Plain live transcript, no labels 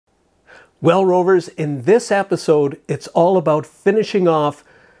Well, Rovers, in this episode, it's all about finishing off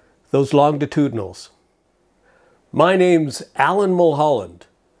those longitudinals. My name's Alan Mulholland,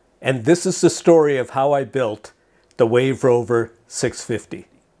 and this is the story of how I built the Wave Rover 650.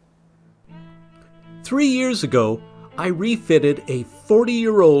 3 years ago, I refitted a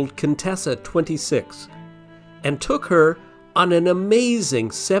 40-year-old Contessa 26 and took her on an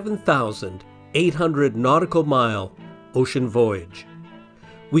amazing 7,800 nautical mile ocean voyage.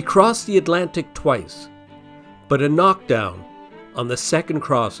 We crossed the Atlantic twice, but a knockdown on the second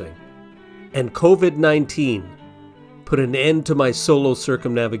crossing and COVID-19 put an end to my solo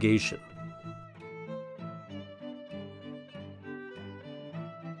circumnavigation.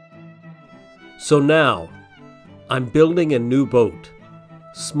 So now, I'm building a new boat,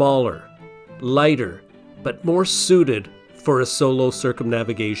 smaller, lighter, but more suited for a solo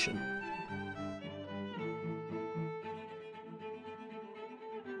circumnavigation.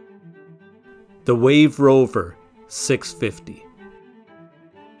 The Wave Rover 650.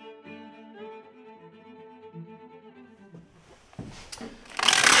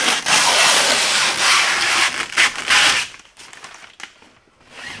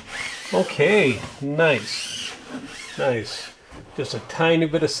 Okay, nice. Just a tiny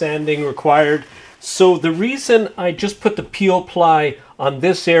bit of sanding required. So the reason I just put the peel ply on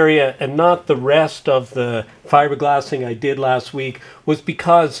this area and not the rest of the fiberglassing I did last week was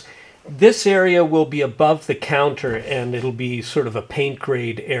because this area will be above the counter and it'll be sort of a paint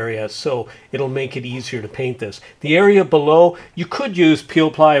grade area, so it'll make it easier to paint this. The area below, you could use peel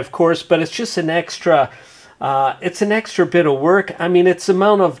ply, of course, but it's just an extra bit of work. I mean, it's the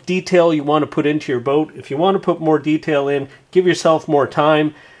amount of detail you want to put into your boat. If you want to put more detail in, give yourself more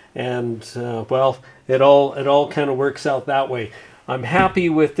time, and well, it all kind of works out that way. I'm happy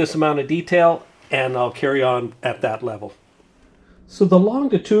with this amount of detail, and I'll carry on at that level. So the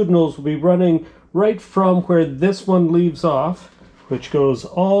longitudinals will be running right from where this one leaves off, which goes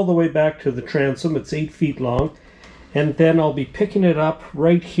all the way back to the transom. It's 8 feet long. And then I'll be picking it up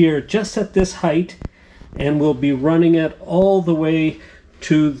right here, just at this height, and we'll be running it all the way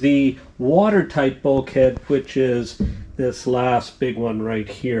to the watertight bulkhead, which is this last big one right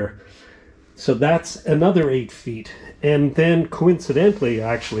here. So that's another 8 feet. And then coincidentally,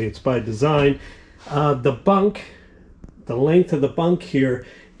 actually, it's by design, the length of the bunk here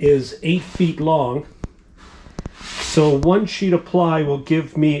is 8 feet long. So one sheet of ply will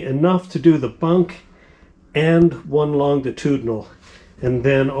give me enough to do the bunk and one longitudinal. And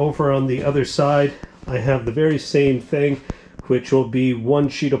then over on the other side, I have the very same thing, which will be one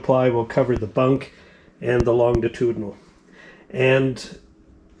sheet of ply will cover the bunk and the longitudinal. And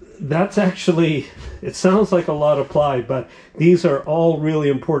that's actually, it sounds like a lot of ply, but these are all really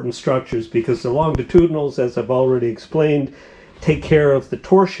important structures because the longitudinals, as I've already explained, take care of the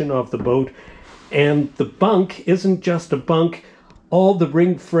torsion of the boat. And the bunk isn't just a bunk. All the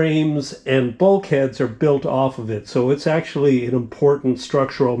ring frames and bulkheads are built off of it. So it's actually an important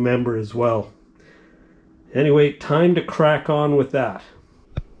structural member as well. Anyway, time to crack on with that.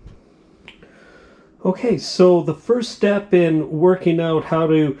 Okay, so the first step in working out how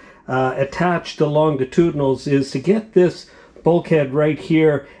to attach the longitudinals is to get this bulkhead right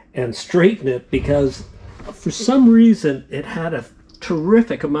here and straighten it, because for some reason it had a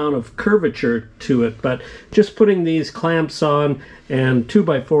terrific amount of curvature to it, but just putting these clamps on and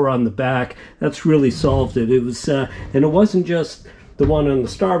 2x4 on the back, that's really solved it. It was and it wasn't just the one on the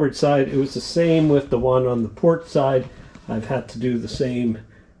starboard side, it was the same with the one on the port side. I've had to do the same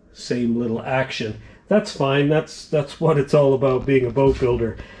little action. That's fine. That's what it's all about, being a boat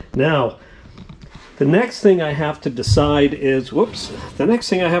builder. Now, the next thing I have to decide is,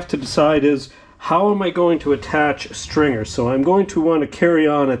 how am I going to attach a stringer? So I'm going to want to carry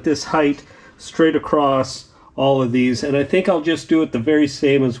on at this height straight across all of these, and I think I'll just do it the very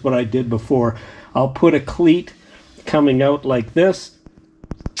same as what I did before. I'll put a cleat coming out like this.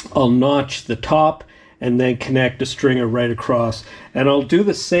 I'll notch the top and then connect a stringer right across. And I'll do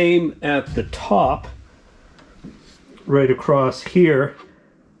the same at the top, right across here.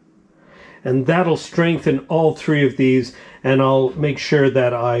 And that'll strengthen all three of these, and I'll make sure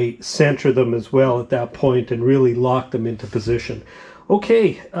that I center them as well at that point and really lock them into position.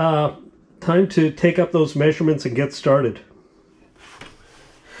 Okay, time to take up those measurements and get started.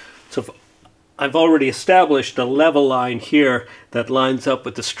 So I've already established a level line here that lines up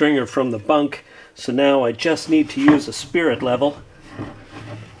with the stringer from the bunk. So now I just need to use a spirit level.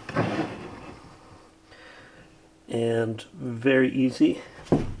 And very easy.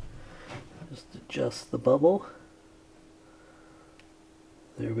 Just adjust the bubble.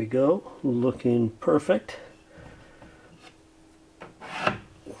 There we go, looking perfect.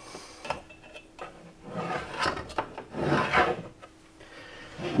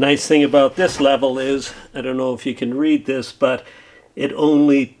 Nice thing about this level is, I don't know if you can read this, but it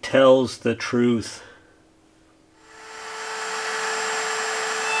only tells the truth.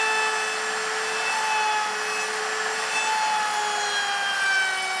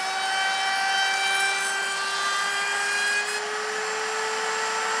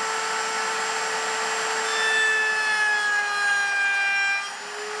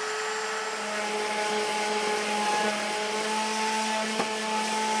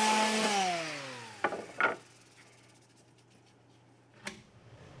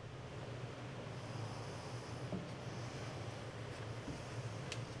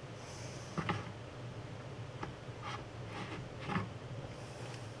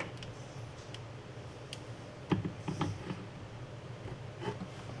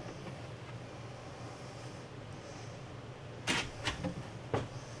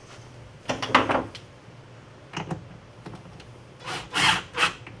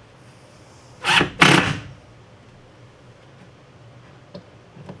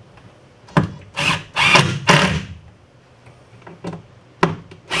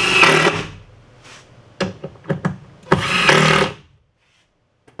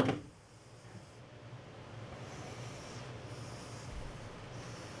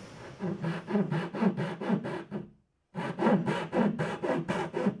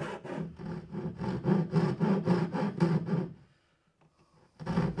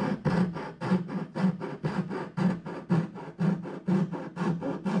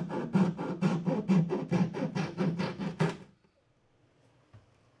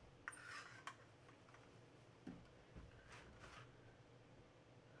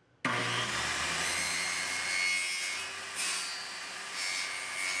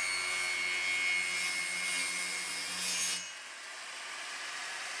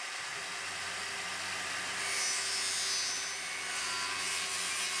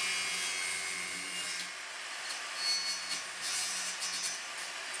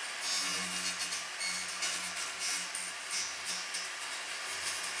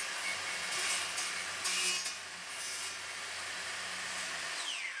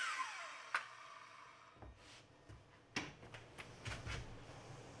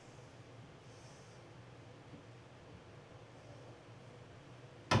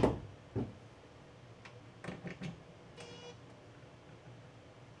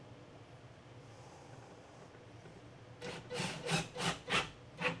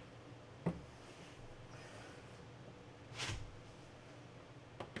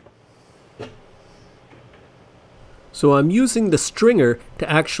 So I'm using the stringer to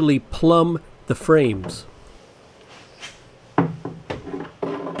actually plumb the frames.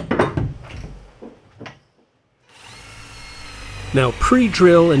 Now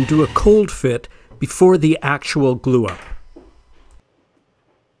pre-drill and do a cold fit before the actual glue up.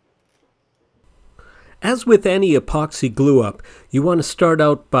 As with any epoxy glue up, you want to start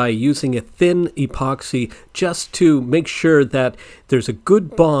out by using a thin epoxy just to make sure that there's a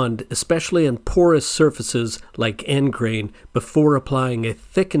good bond, especially on porous surfaces like end grain, before applying a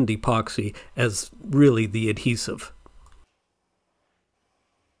thickened epoxy as really the adhesive.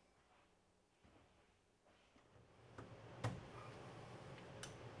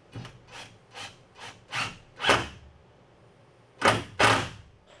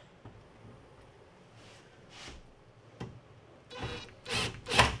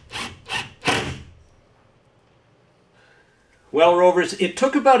 Well, Rovers, it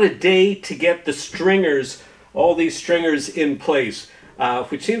took about a day to get the stringers, all these stringers in place,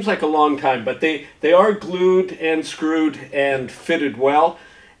 which seems like a long time, but they are glued and screwed and fitted well.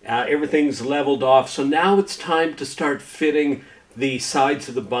 Everything's leveled off, so now it's time to start fitting the sides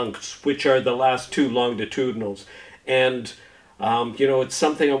of the bunks, which are the last two longitudinals. And you know, it's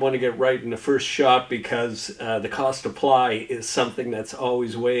something I want to get right in the first shot because the cost of ply is something that's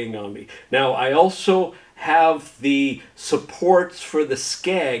always weighing on me. Now, I also have the supports for the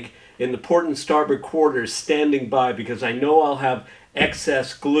Skeg in the port and starboard quarters standing by because I know I'll have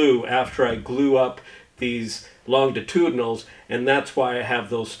excess glue after I glue up these longitudinals, and that's why I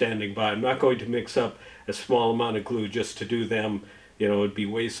have those standing by. I'm not going to mix up a small amount of glue just to do them. You know, it'd be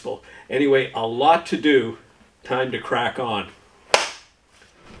wasteful. Anyway, a lot to do. Time to crack on.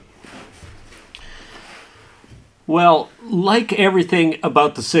 Well, like everything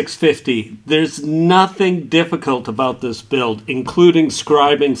about the 650, there's nothing difficult about this build, including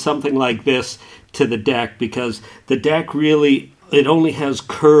scribing something like this to the deck, because the deck really, it only has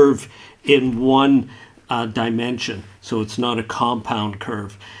curve in one dimension, so it's not a compound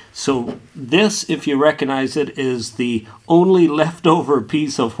curve. So this, if you recognize it, is the only leftover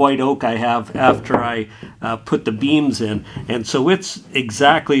piece of white oak I have after I put the beams in. And so it's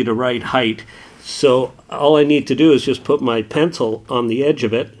exactly the right height. So all I need to do is just put my pencil on the edge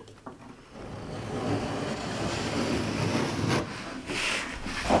of it.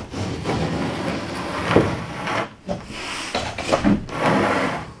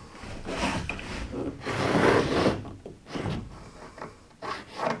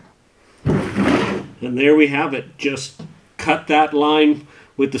 And there we have it. Just cut that line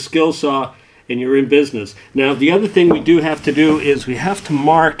with the skill saw and you're in business. Now the other thing we do have to do is we have to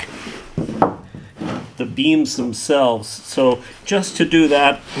mark the beams themselves. So just to do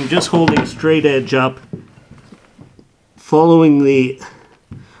that, I'm just holding a straight edge up, following the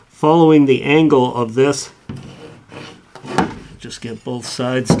angle of this. Just get both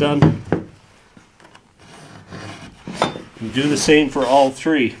sides done. And do the same for all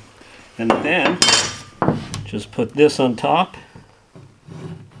three. And then just put this on top.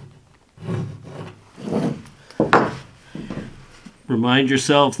 Remind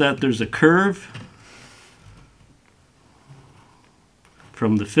yourself that there's a curve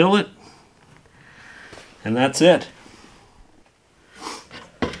from the fillet, and that's it.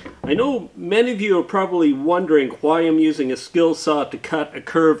 I know many of you are probably wondering why I'm using a skill saw to cut a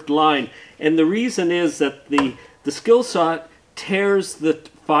curved line, and the reason is that the skill saw tears the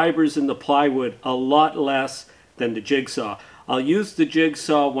fibers in the plywood a lot less than the jigsaw. I'll use the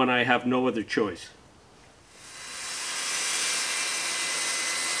jigsaw when I have no other choice.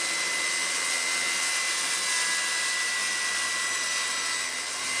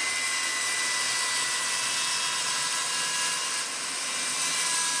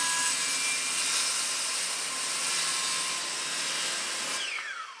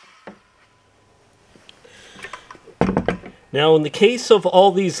 Now in the case of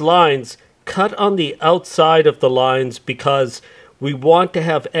all these lines, cut on the outside of the lines because we want to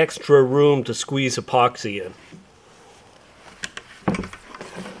have extra room to squeeze epoxy in.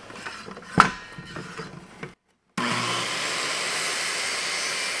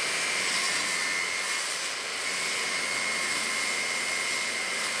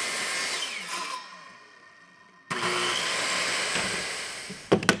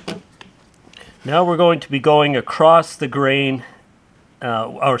 Now we're going to be going across the grain,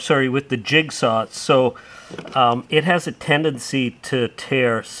 with the jigsaw. So it has a tendency to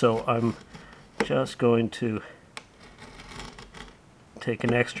tear, so I'm just going to take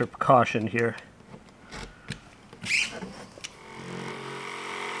an extra precaution here.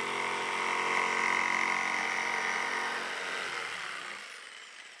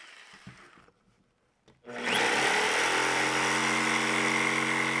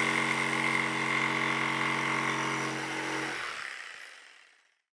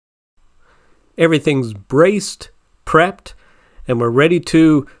 Everything's braced, prepped, and we're ready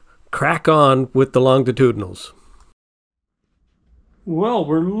to crack on with the longitudinals. Well,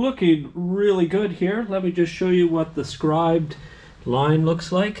 we're looking really good here. Let me just show you what the scribed line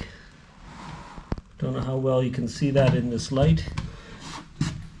looks like. Don't know how well you can see that in this light.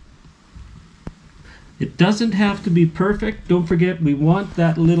 It doesn't have to be perfect. Don't forget, we want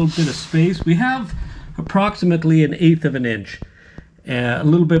that little bit of space. We have approximately 1/8 of an inch. A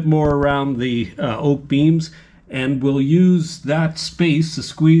little bit more around the oak beams, and we'll use that space to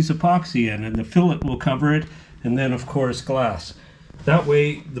squeeze epoxy in, and the fillet will cover it, and then of course glass. That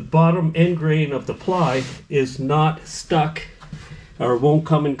way the bottom end grain of the ply is not stuck or won't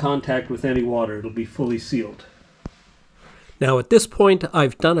come in contact with any water. It'll be fully sealed. Now at this point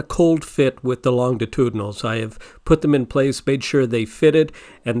I've done a cold fit with the longitudinals. I have put them in place, made sure they fitted,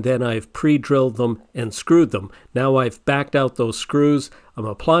 and then I've pre-drilled them and screwed them. Now I've backed out those screws. I'm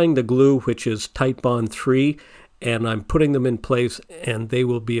applying the glue, which is Titebond 3, and I'm putting them in place, and they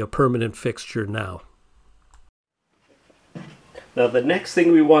will be a permanent fixture now. Now the next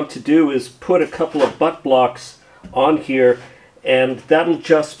thing we want to do is put a couple of butt blocks on here, and that'll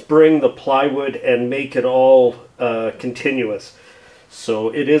just bring the plywood and make it all continuous. So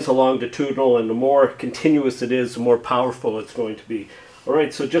it is a longitudinal, and the more continuous it is, the more powerful it's going to be.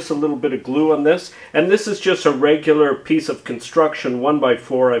 Alright, so just a little bit of glue on this, and this is just a regular piece of construction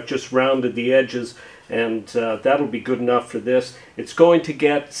 1x4. I've just rounded the edges, and that'll be good enough for this. It's going to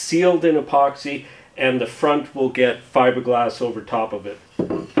get sealed in epoxy, and the front will get fiberglass over top of it.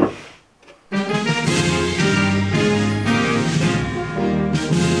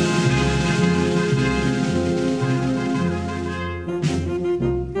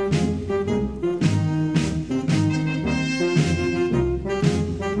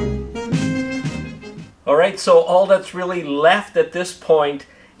 Alright, so all that's really left at this point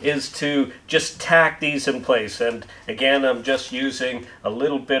is to just tack these in place. And again, I'm just using a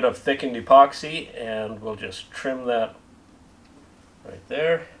little bit of thickened epoxy, and we'll just trim that right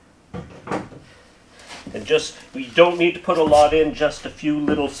there. And just, we don't need to put a lot in, just a few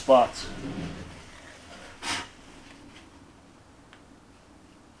little spots.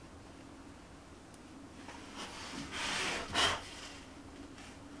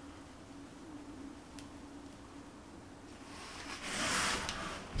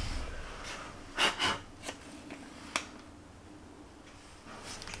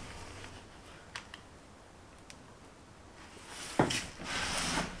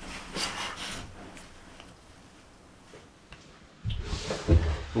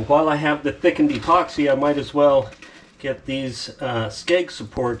 And while I have the thickened epoxy, I might as well get these Skeg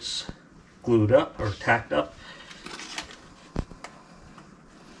supports glued up or tacked up.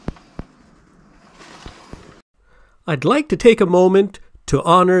 I'd like to take a moment to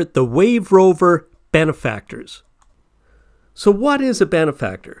honor the Wave Rover benefactors. So what is a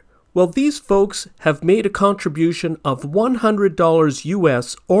benefactor? Well, these folks have made a contribution of $100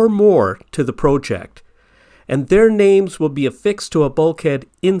 US or more to the project, and their names will be affixed to a bulkhead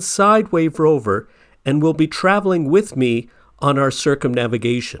inside Wave Rover and will be traveling with me on our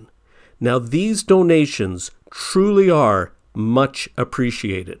circumnavigation. Now, these donations truly are much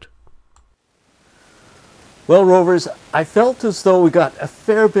appreciated. Well, Rovers, I felt as though we got a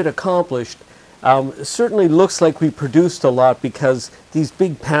fair bit accomplished. It certainly looks like we produced a lot because these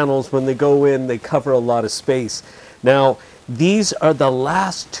big panels, when they go in, they cover a lot of space. Now, these are the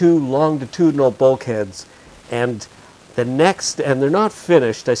last two longitudinal bulkheads, and the next, and they're not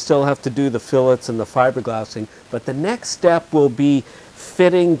finished, I still have to do the fillets and the fiberglassing, but the next step will be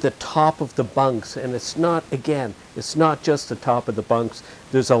fitting the top of the bunks. And it's not, again, it's not just the top of the bunks.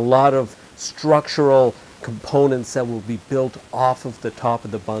 There's a lot of structural components that will be built off of the top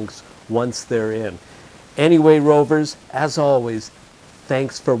of the bunks once they're in. Anyway, Rovers, as always,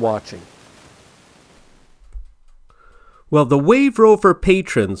 thanks for watching. Well, the Wave Rover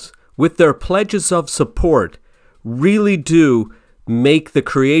patrons, with their pledges of support, really do make the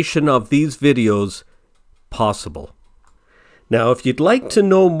creation of these videos possible. Now, if you'd like to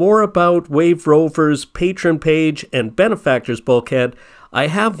know more about Wave Rover's patron page and benefactors bulkhead, I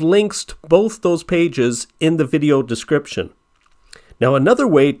have links to both those pages in the video description. Now, another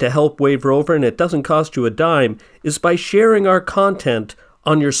way to help Wave Rover, and it doesn't cost you a dime, is by sharing our content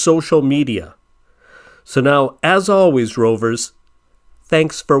on your social media. So now, as always, Rovers,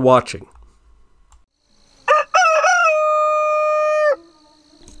 thanks for watching.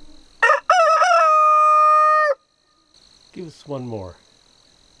 Give us one more.